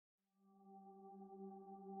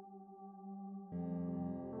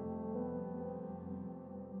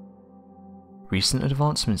Recent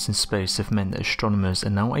advancements in space have meant that astronomers are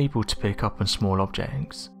now able to pick up on small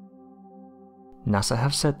objects. NASA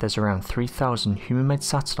have said there's around 3,000 human-made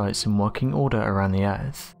satellites in working order around the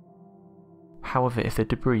Earth. However, if the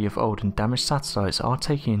debris of old and damaged satellites are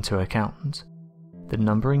taken into account, the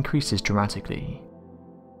number increases dramatically.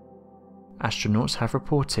 Astronauts have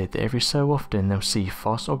reported that every so often they'll see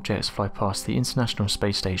fast objects fly past the International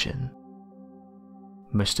Space Station.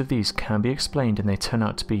 Most of these can be explained and they turn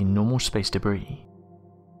out to be normal space debris.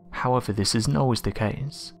 However, this isn't always the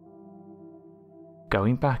case.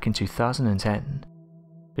 Going back in 2010,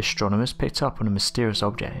 astronomers picked up on a mysterious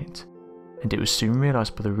object, and it was soon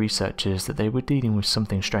realised by the researchers that they were dealing with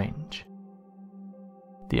something strange.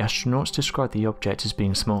 The astronauts described the object as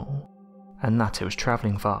being small, and that it was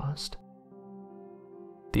travelling fast.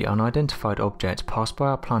 The unidentified object passed by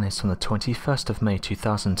our planet on the 21st of May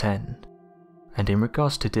 2010, and in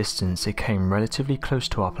regards to distance it came relatively close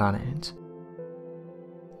to our planet.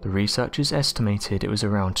 The researchers estimated it was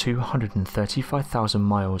around 235,000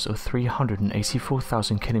 miles or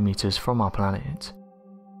 384,000 kilometers from our planet.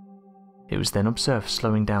 It was then observed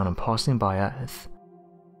slowing down and passing by Earth.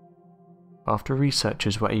 After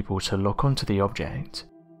researchers were able to lock onto the object,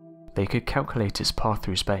 they could calculate its path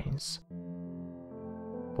through space.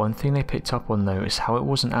 One thing they picked up on though is how it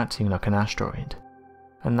wasn't acting like an asteroid,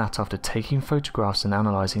 and that after taking photographs and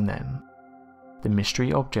analysing them, the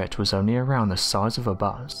mystery object was only around the size of a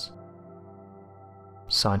bus.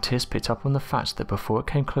 Scientists picked up on the fact that before it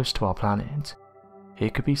came close to our planet,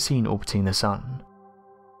 it could be seen orbiting the Sun.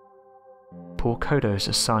 Paul Kodos,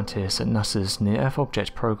 a scientist at NASA's Near-Earth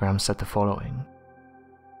Object Program, said the following: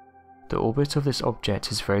 "The orbit of this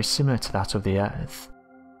object is very similar to that of the Earth,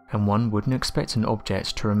 and one wouldn't expect an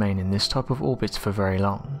object to remain in this type of orbit for very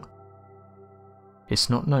long. It's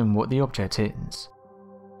not known what the object is,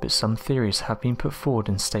 but some theories have been put forward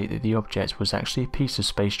and state that the object was actually a piece of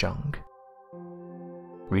space junk.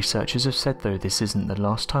 Researchers have said though this isn't the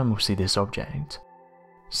last time we'll see this object,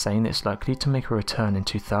 saying it's likely to make a return in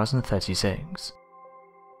 2036.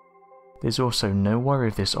 There's also no worry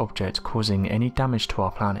of this object causing any damage to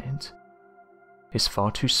our planet. It's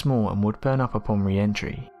far too small and would burn up upon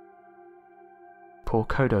re-entry." Paul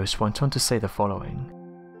Kodos went on to say the following: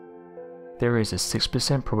 "There is a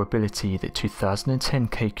 6% probability that 2010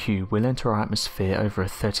 KQ will enter our atmosphere over a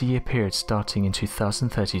 30-year period starting in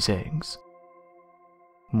 2036.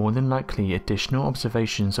 More than likely, additional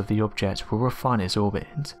observations of the object will refine its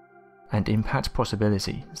orbit and impact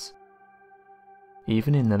possibilities.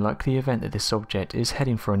 Even in the likely event that this object is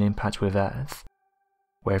heading for an impact with Earth,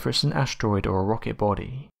 whether it's an asteroid or a rocket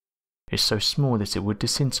body, is so small that it would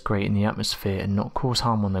disintegrate in the atmosphere and not cause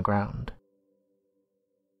harm on the ground.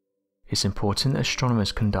 It's important that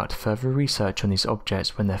astronomers conduct further research on these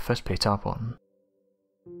objects when they're first picked up on.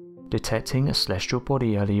 Detecting a celestial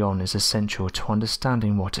body early on is essential to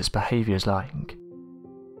understanding what its behaviour is like.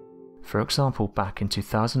 For example, back in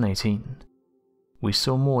 2018, we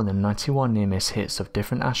saw more than 91 near-miss hits of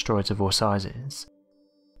different asteroids of all sizes,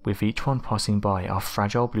 with each one passing by our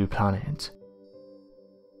fragile blue planet.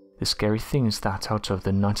 The scary thing is that out of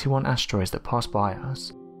the 91 asteroids that passed by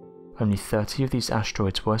us, only 30 of these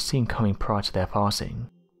asteroids were seen coming prior to their passing,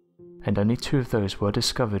 and only 2 of those were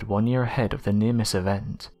discovered 1 year ahead of the near-miss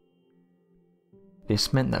event.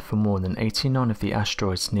 This meant that for more than 89 of the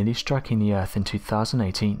asteroids nearly striking the Earth in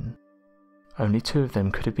 2018, only 2 of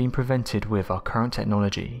them could have been prevented with our current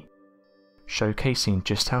technology, showcasing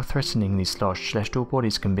just how threatening these large celestial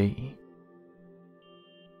bodies can be.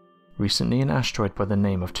 Recently, an asteroid by the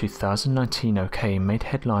name of 2019 OK made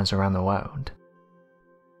headlines around the world.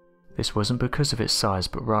 This wasn't because of its size,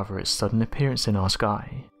 but rather its sudden appearance in our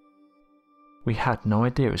sky. We had no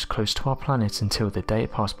idea it was close to our planet until the day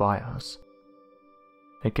it passed by us.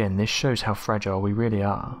 Again, this shows how fragile we really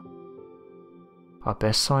are. Our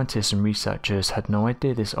best scientists and researchers had no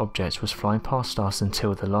idea this object was flying past us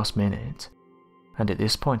until the last minute, and at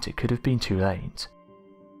this point it could have been too late.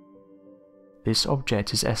 This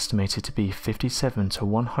object is estimated to be 57 to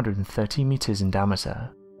 130 meters in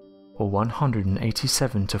diameter, or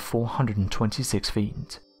 187 to 426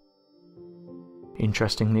 feet.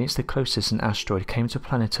 Interestingly, it's the closest an asteroid came to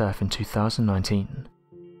planet Earth in 2019.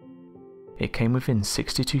 It came within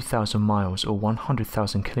 62,000 miles or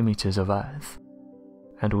 100,000 kilometers of Earth,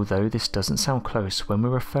 and although this doesn't sound close when we're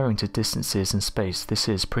referring to distances in space, this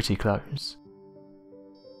is pretty close.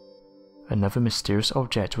 Another mysterious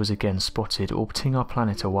object was again spotted orbiting our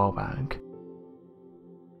planet a while back.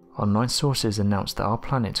 Online sources announced that our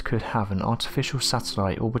planet could have an artificial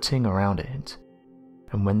satellite orbiting around it,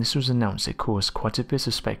 and when this was announced it caused quite a bit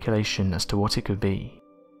of speculation as to what it could be.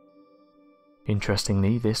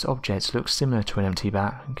 Interestingly, this object looks similar to an empty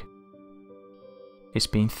bag. It's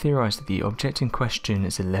been theorized that the object in question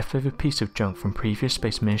is a leftover piece of junk from previous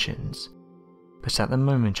space missions, but at the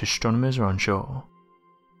moment astronomers are unsure.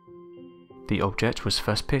 The object was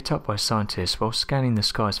first picked up by scientists while scanning the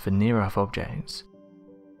skies for near-Earth objects.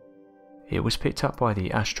 It was picked up by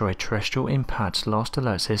the Asteroid Terrestrial Impact Last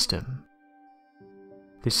Alert System.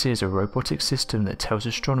 This is a robotic system that tells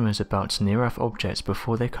astronomers about near-Earth objects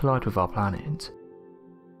before they collide with our planet.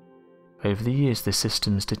 Over the years, the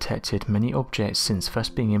system has detected many objects since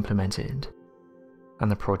first being implemented,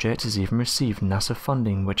 and the project has even received NASA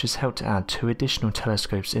funding, which has helped to add 2 additional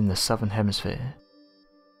telescopes in the southern hemisphere.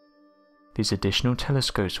 These additional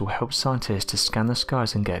telescopes will help scientists to scan the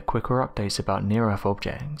skies and get quicker updates about near-Earth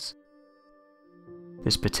objects.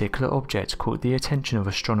 This particular object caught the attention of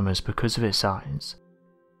astronomers because of its size.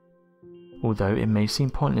 Although it may seem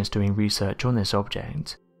pointless doing research on this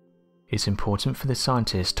object, it's important for the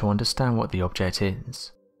scientists to understand what the object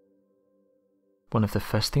is. One of the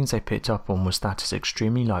first things they picked up on was that it's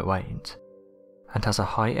extremely lightweight, and has a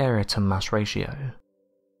high area to mass ratio.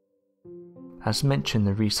 As mentioned,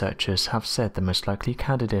 the researchers have said the most likely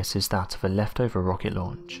candidate is that of a leftover rocket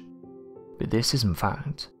launch, but this isn't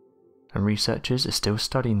fact, and researchers are still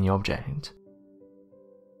studying the object.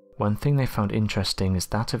 One thing they found interesting is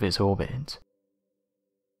that of its orbit.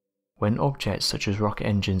 When objects such as rocket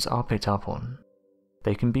engines are picked up on,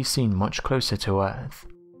 they can be seen much closer to Earth,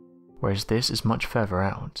 whereas this is much further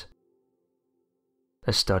out.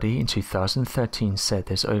 A study in 2013 said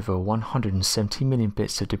there's over 170 million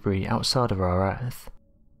bits of debris outside of our Earth,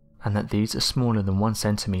 and that these are smaller than 1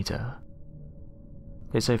 centimeter.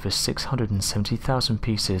 There's over 670,000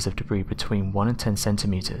 pieces of debris between 1 and 10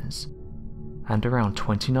 centimeters, and around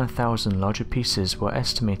 29,000 larger pieces were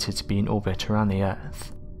estimated to be in orbit around the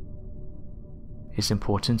Earth. It's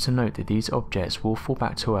important to note that these objects will fall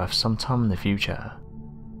back to Earth sometime in the future,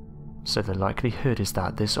 so the likelihood is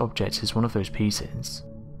that this object is one of those pieces.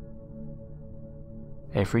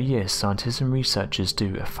 Every year, scientists and researchers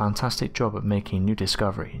do a fantastic job at making new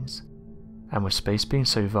discoveries, and with space being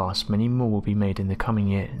so vast, many more will be made in the coming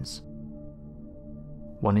years.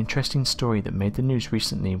 One interesting story that made the news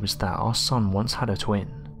recently was that our Sun once had a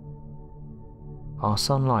twin. Our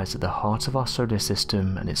Sun lies at the heart of our solar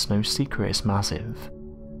system, and it's no secret it's massive.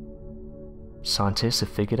 Scientists have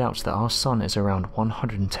figured out that our Sun is around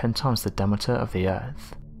 110 times the diameter of the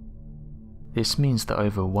Earth. This means that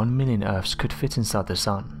over 1 million Earths could fit inside the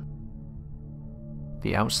Sun.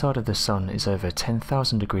 The outside of the Sun is over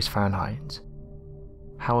 10,000 degrees Fahrenheit.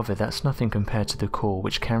 However, that's nothing compared to the core,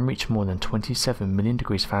 which can reach more than 27 million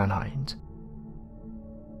degrees Fahrenheit.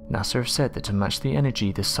 NASA have said that to match the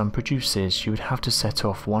energy the Sun produces, you would have to set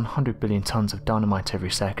off 100 billion tons of dynamite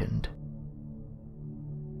every second.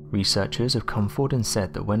 Researchers have come forward and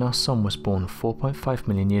said that when our Sun was born 4.5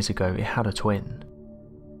 million years ago, it had a twin.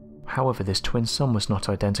 However, this twin Sun was not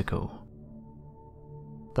identical.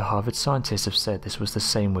 The Harvard scientists have said this was the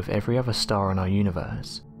same with every other star in our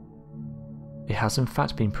universe. It has in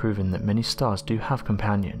fact been proven that many stars do have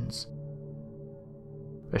companions.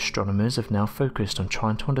 Astronomers have now focused on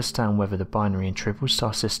trying to understand whether the binary and triple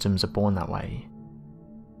star systems are born that way.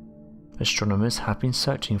 Astronomers have been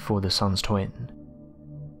searching for the Sun's twin.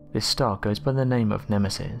 This star goes by the name of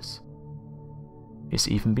Nemesis. It's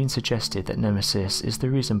even been suggested that Nemesis is the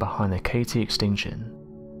reason behind the KT extinction,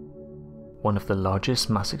 one of the largest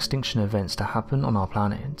mass extinction events to happen on our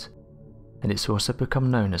planet, and it's also become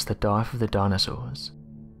known as the dive of the dinosaurs.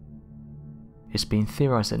 It's been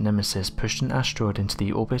theorized that Nemesis pushed an asteroid into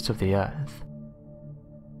the orbit of the Earth.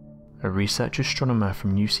 A research astronomer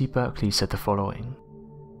from UC Berkeley said the following: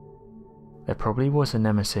 "There probably was a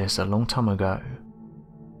Nemesis a long time ago.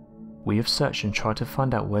 We have searched and tried to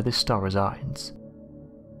find out where this star resides.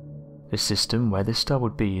 The system where this star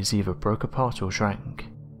would be is either broke apart or shrank.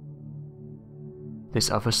 This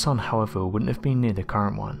other sun, however, wouldn't have been near the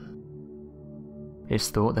current one. It's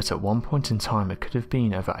thought that at one point in time it could have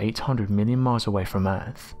been over 800 million miles away from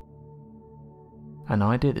Earth. An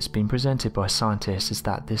idea that's been presented by scientists is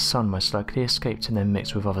that this sun most likely escaped and then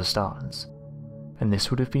mixed with other stars, and this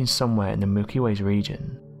would have been somewhere in the Milky Way's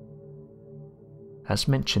region. As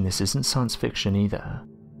mentioned, this isn't science fiction either.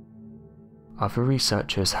 Other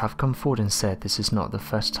researchers have come forward and said this is not the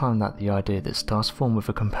first time that the idea that stars form with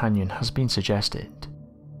a companion has been suggested.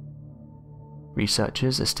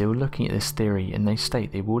 Researchers are still looking at this theory, and they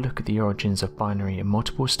state they will look at the origins of binary and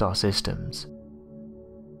multiple star systems.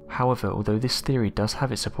 However, although this theory does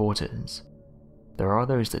have its supporters, there are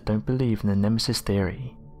those that don't believe in the Nemesis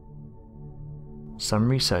theory. Some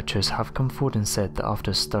researchers have come forward and said that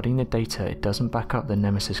after studying the data, it doesn't back up the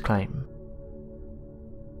Nemesis claim,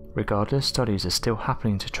 Regardless, studies are still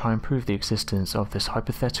happening to try and prove the existence of this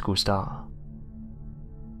hypothetical star.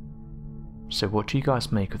 So what do you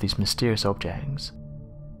guys make of these mysterious objects?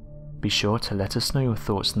 Be sure to let us know your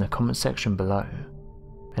thoughts in the comment section below,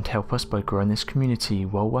 and help us by growing this community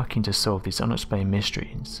while working to solve these unexplained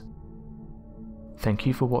mysteries. Thank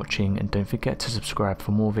you for watching, and don't forget to subscribe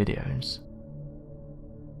for more videos.